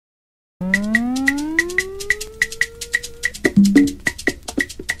Here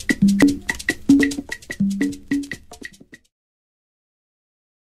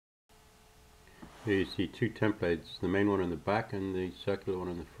you see two templates, the main one on the back and the circular one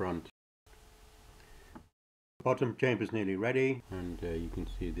on the front. The bottom chamber is nearly ready, and you can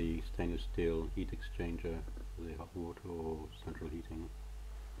see the stainless steel heat exchanger for the hot water or central heating.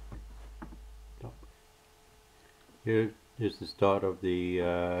 Here is the start of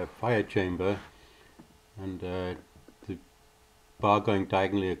the fire chamber, and the bar going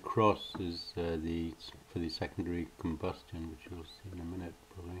diagonally across is for the secondary combustion, which you'll see in a minute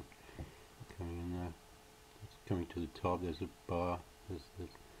probably. Coming in there, it's coming to the top. There's a bar, there's the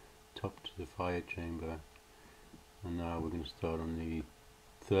top to the fire chamber, and now we're going to start on the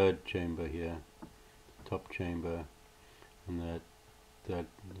third chamber here, top chamber, and there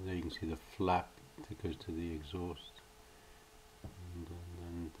you can see the flap that goes to the exhaust, and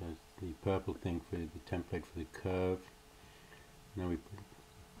then there's the purple thing for the template for the curve. Now we put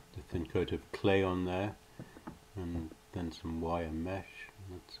the thin coat of clay on there, and then some wire mesh,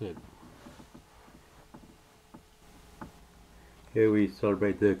 and that's it. Here we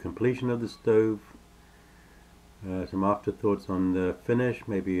celebrate the completion of the stove. Some afterthoughts on the finish,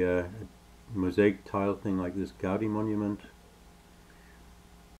 maybe a mosaic tile thing like this Gaudi monument.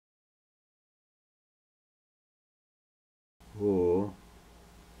 Or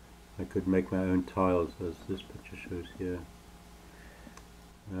I could make my own tiles, as this picture shows here.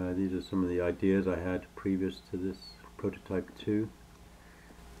 These are some of the ideas I had previous to this prototype 2.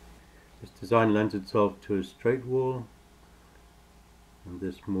 This design lends itself to a straight wall, and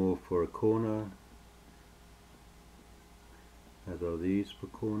this more for a corner, as are these for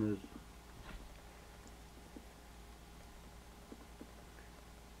corners.